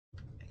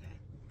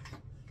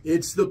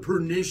It's the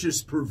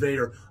pernicious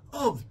purveyor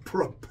of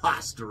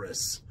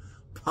preposterous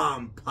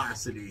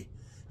pomposity,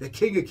 the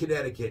king of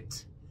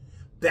Connecticut,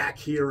 back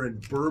here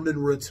in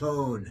Berman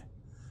Raton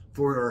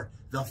for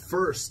the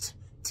first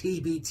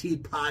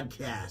TBT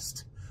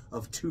podcast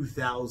of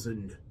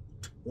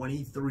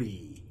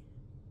 2023.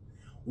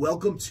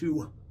 Welcome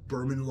to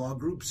Berman Law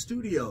Group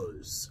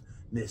Studios,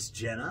 Miss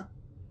Jenna.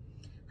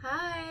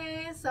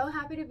 Hi, so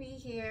happy to be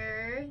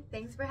here.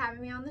 Thanks for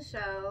having me on the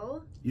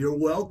show. You're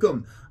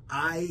welcome.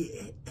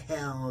 I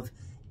have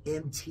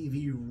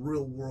MTV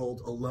Real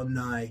World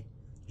alumni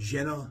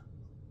Jenna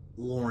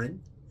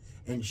Lauren,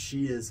 and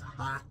she is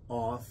hot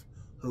off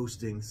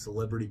hosting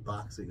celebrity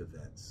boxing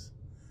events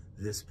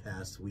this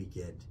past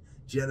weekend.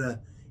 Jenna,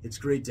 it's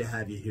great to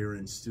have you here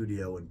in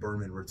studio in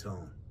Berman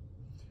Raton.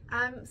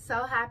 I'm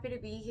so happy to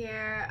be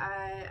here.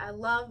 I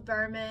love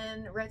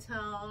Berman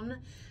Raton,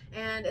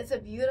 and it's a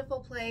beautiful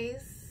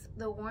place.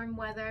 The warm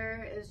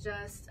weather is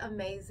just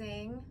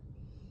amazing.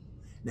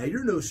 Now,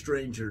 you're no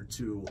stranger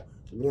to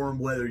warm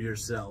weather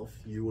yourself.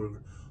 You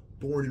were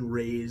born and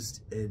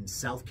raised in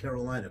South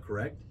Carolina,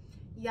 correct?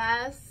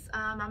 Yes,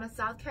 I'm a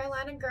South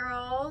Carolina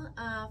girl,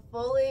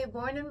 fully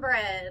born and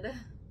bred.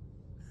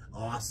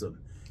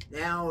 Awesome.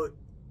 Now,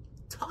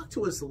 talk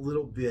to us a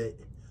little bit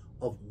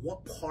of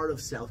what part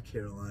of South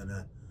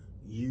Carolina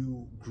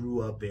you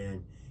grew up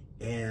in,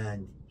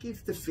 and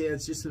give the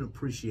fans just an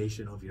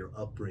appreciation of your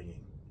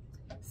upbringing.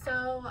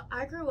 So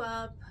I grew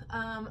up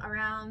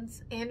around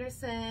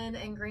Anderson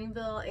and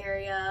Greenville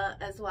area,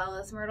 as well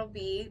as Myrtle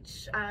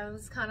Beach. I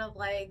was kind of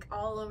like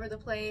all over the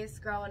place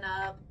growing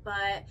up,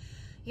 but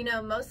you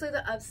know, mostly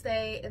the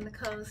upstate and the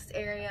coast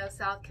area of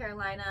South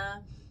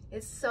Carolina.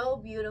 It's so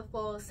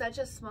beautiful, such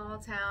a small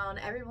town.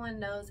 Everyone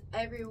knows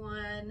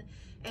everyone,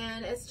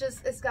 and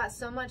it's got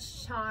so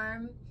much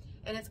charm,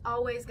 and it's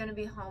always going to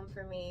be home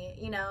for me.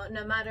 You know,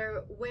 no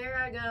matter where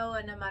I go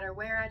and no matter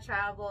where I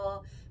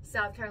travel,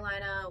 South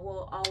Carolina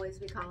will always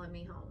be calling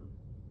me home.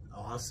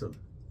 Awesome.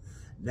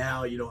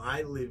 Now, you know,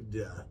 I lived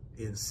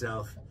in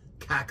South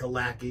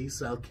Kakalaki,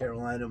 South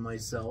Carolina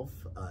myself.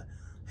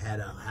 Had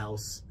a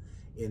house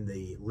in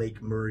the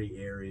Lake Murray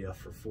area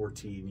for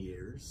 14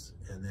 years,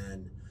 and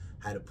then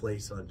had a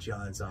place on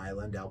Johns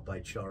Island out by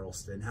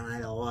Charleston.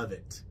 I love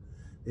it.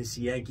 This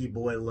Yankee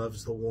boy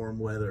loves the warm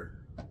weather.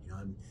 You know,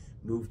 I'm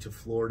moved to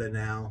Florida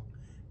now,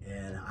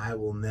 and I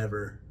will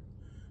never,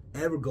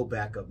 ever go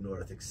back up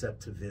north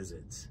except to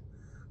visit.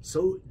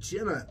 So,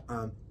 Jenna,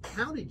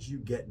 how did you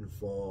get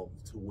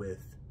involved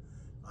with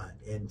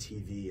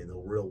MTV and the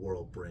Real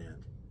World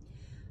brand?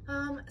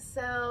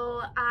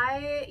 So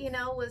I, you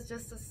know, was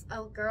just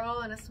a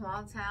girl in a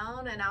small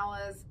town, and I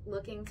was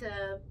looking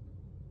to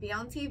be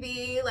on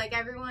TV like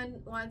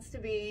everyone wants to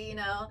be, you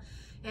know,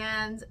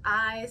 and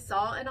I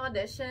saw an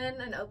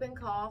audition, an open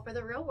call for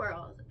the Real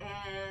World,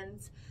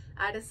 and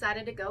I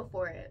decided to go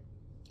for it.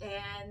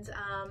 And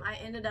I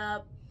ended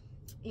up,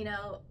 you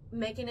know,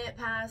 making it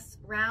past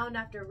round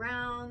after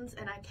round,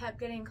 and I kept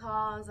getting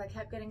calls, I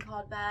kept getting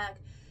called back.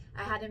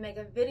 I had to make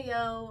a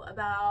video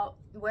about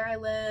where I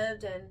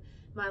lived and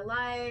my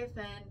life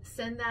and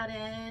send that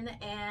in,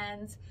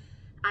 and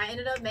I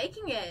ended up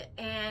making it,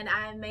 and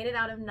I made it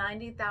out of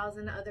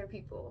 90,000 other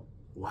people.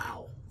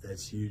 Wow,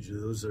 that's huge.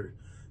 Those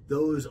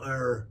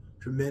are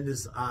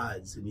tremendous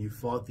odds, and you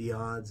fought the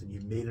odds and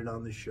you made it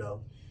on the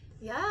show.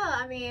 Yeah,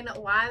 I mean,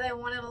 why they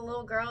wanted a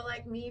little girl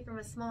like me from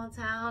a small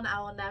town, I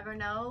will never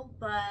know,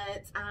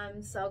 but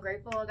I'm so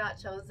grateful I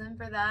got chosen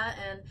for that.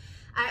 And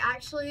I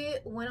actually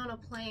went on a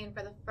plane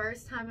for the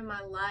first time in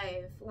my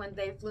life when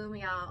they flew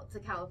me out to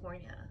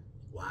California.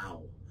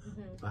 Wow.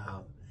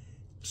 Wow.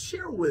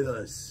 Share with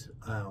us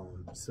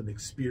some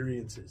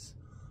experiences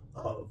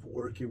of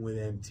working with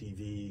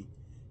MTV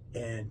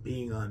and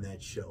being on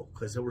that show,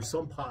 because there were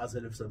some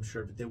positives, I'm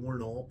sure, but they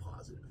weren't all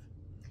positive.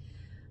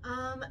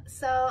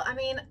 So, I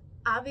mean,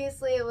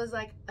 obviously it was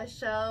like a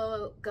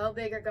show, go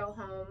big or go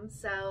home.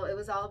 So it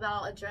was all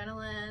about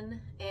adrenaline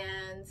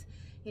and,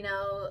 you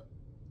know,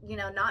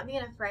 not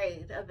being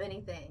afraid of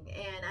anything.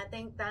 And I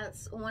think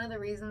that's one of the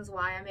reasons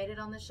why I made it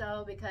on the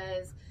show,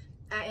 because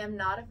I am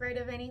not afraid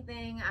of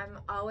anything.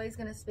 I'm always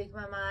going to speak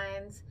my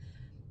mind,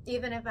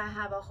 even if I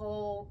have a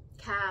whole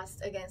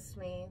cast against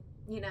me,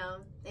 you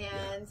know.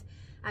 And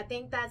I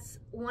think that's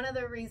one of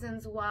the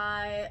reasons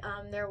why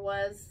there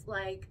was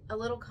like a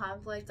little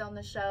conflict on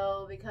the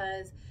show,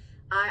 because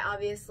I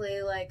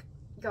obviously, like,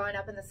 growing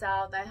up in the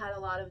South, I had a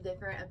lot of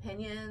different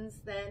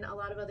opinions than a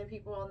lot of other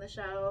people on the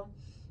show.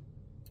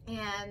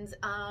 And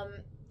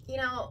you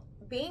know,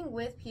 being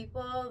with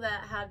people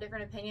that have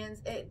different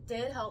opinions, it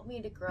did help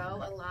me to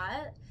grow a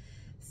lot.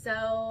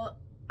 So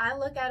I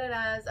look at it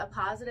as a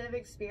positive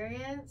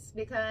experience,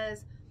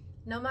 because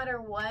no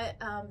matter what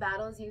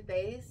battles you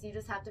face, you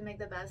just have to make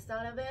the best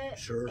out of it.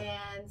 Sure.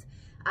 And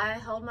I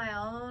held my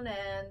own,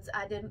 and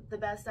I did the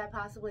best I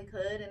possibly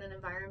could in an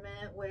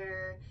environment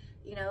where,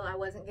 you know, I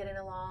wasn't getting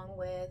along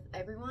with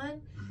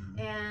everyone.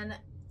 And,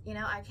 you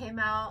know, I came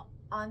out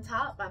on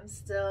top. I'm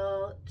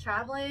still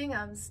traveling.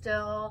 I'm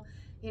still,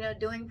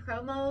 doing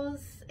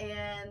promos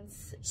and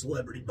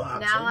celebrity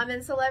boxing. Now I'm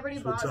in celebrity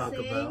That's boxing. what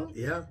we'll talk about.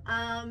 Yeah.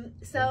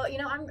 So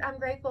I'm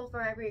grateful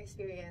for every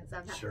experience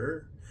I've had.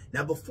 Sure.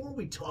 Now, before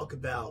we talk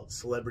about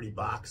celebrity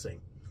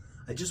boxing,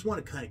 I just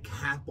want to kind of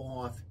cap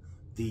off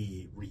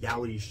the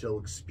reality show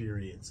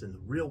experience in the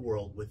real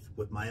world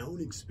with my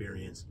own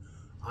experience.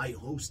 I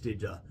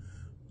hosted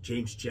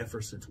James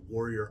Jefferson's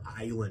Warrior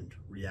Island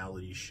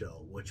reality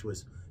show, which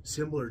was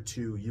similar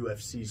to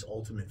UFC's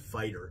Ultimate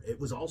Fighter. It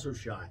was also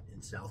shot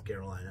in South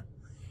Carolina.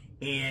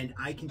 And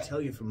I can tell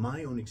you from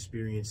my own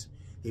experience,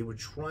 they were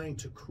trying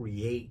to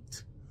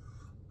create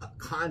a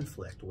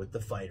conflict with the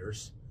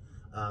fighters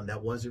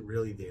that wasn't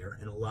really there.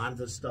 And a lot of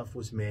the stuff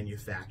was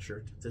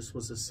manufactured. This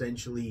was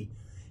essentially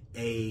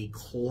a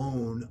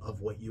clone of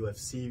what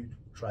UFC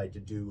tried to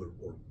do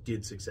or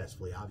did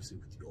successfully, obviously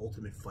with the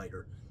Ultimate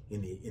Fighter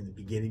in the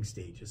beginning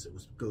stages. It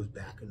goes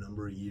back a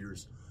number of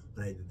years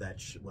when I did that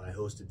when I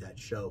hosted that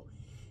show.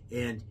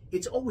 And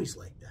it's always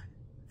like that.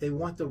 They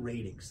want the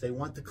ratings. They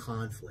want the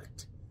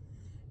conflict.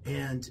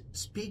 And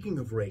speaking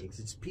of ratings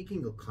and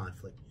speaking of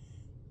conflict,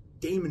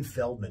 Damon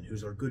Feldman,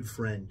 who's our good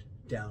friend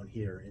down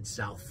here in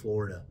South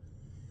Florida,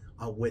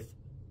 with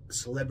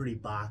celebrity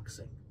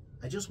boxing.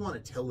 I just want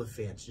to tell the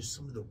fans just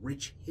some of the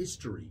rich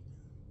history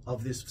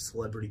of this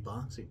celebrity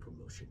boxing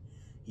promotion.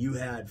 You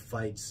had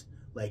fights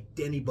like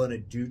Denny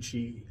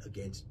Bonaducci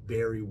against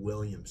Barry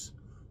Williams,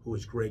 who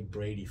was Greg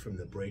Brady from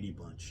the Brady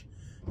Bunch.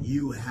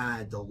 You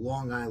had the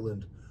Long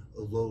Island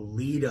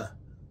Lolita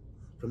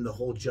from the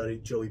whole Joey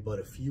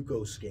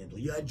Buttafuoco scandal.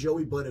 You had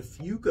Joey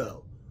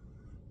Buttafuoco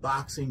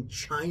boxing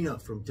China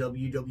from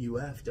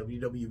WWF,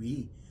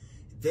 WWE.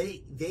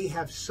 They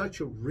have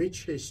such a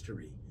rich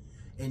history.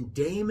 And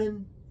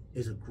Damon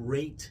is a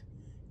great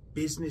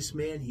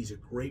businessman. He's a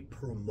great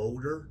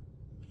promoter.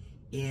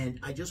 And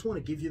I just want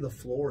to give you the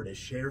floor to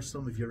share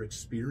some of your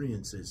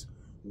experiences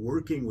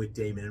working with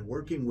Damon and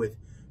working with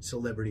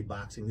celebrity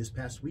boxing this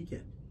past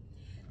weekend.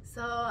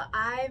 So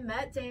I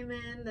met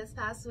Damon this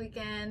past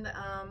weekend.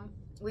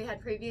 We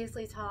had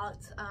previously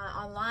talked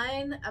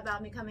online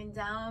about me coming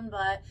down,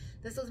 but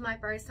this was my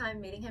first time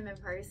meeting him in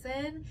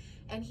person,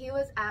 and he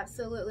was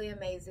absolutely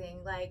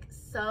amazing. Like,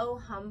 so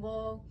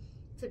humble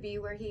to be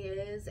where he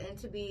is and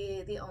to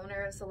be the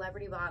owner of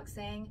celebrity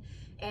boxing,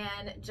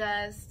 and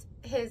just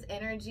his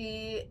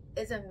energy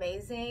is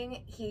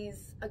amazing.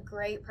 He's a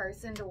great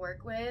person to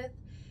work with,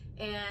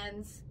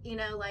 and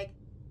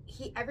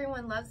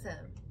everyone loves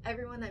him.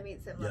 Everyone that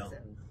meets him loves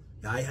him.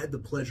 I had the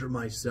pleasure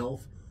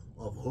myself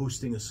of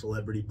hosting a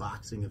celebrity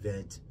boxing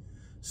event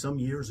some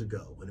years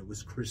ago when it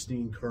was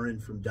Christine Curran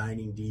from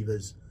Dining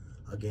Divas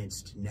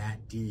against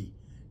Natalie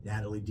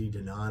D.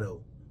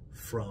 Donato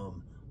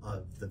from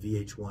the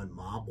VH1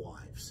 Mob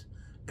Wives.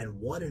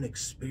 And what an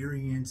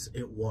experience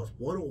it was.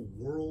 What a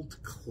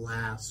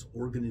world-class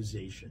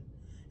organization.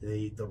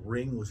 The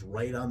ring was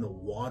right on the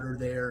water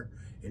there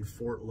in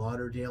Fort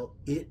Lauderdale.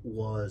 It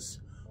was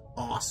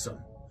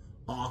awesome.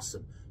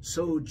 Awesome.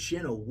 So,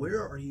 Jenna,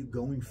 where are you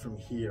going from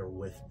here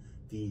with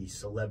the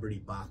celebrity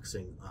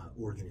boxing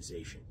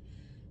organization?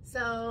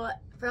 So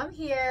from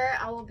here,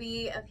 I will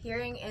be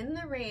appearing in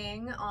the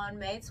ring on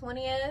May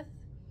 20th,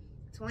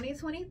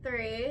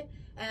 2023,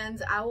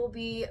 and I will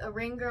be a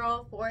ring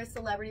girl for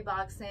celebrity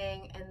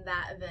boxing in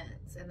that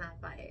event, in that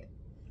fight.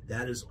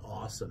 That is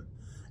awesome.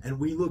 And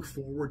we look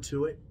forward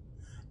to it.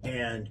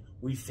 And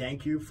we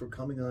thank you for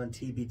coming on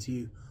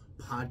TBT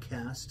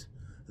Podcast,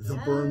 the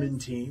Berman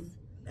team.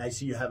 I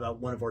see you have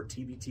one of our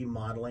TBT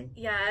modeling.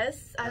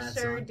 Yes, I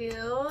sure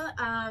do.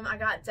 I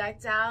got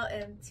decked out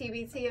in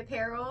TBT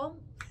apparel.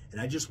 And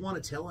I just want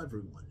to tell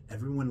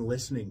everyone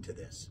listening to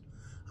this,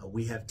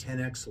 we have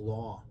 10X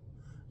Law.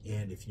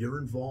 And if you're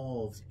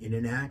involved in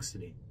an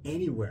accident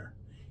anywhere,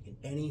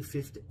 in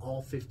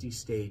all 50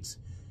 states,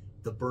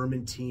 the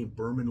Berman team,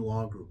 Berman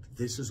Law Group,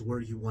 this is where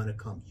you want to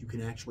come. You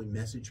can actually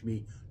message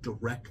me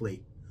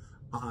directly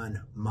on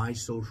my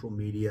social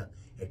media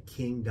at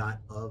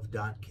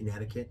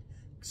king.of.connecticut.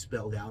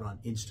 Spelled out on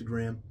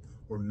Instagram,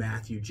 or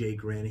Matthew J.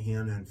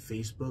 Granahan on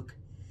Facebook,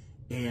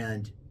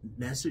 and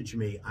message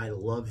me. I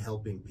love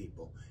helping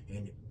people,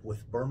 and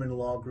with Berman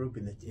Law Group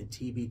and the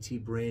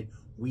TBT brand,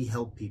 we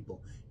help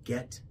people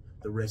get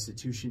the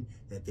restitution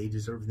that they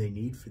deserve and they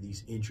need for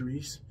these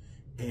injuries.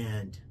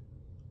 And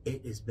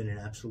it has been an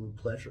absolute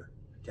pleasure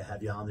to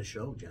have you on the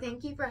show, Jenna.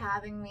 Thank you for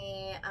having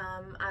me.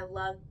 I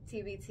love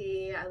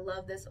TBT. I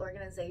love this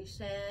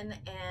organization,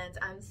 and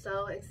I'm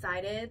so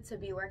excited to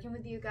be working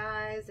with you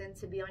guys and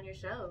to be on your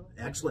show.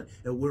 Excellent.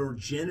 And where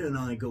Jenna and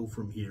I go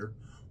from here,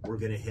 we're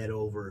going to head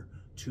over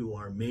to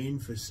our main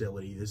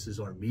facility. This is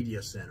our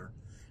media center,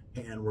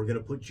 and we're going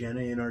to put Jenna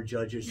in our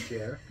judge's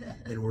chair,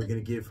 and we're going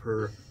to give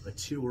her a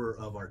tour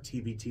of our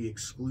TBT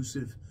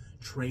exclusive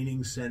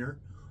training center.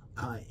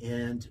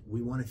 And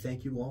we want to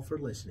thank you all for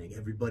listening.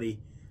 Everybody,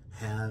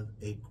 have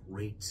a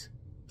great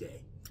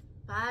day.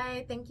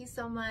 Bye. Thank you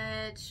so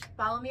much.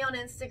 Follow me on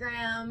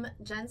Instagram,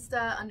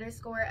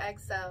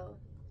 Jensta_XO.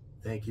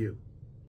 Thank you.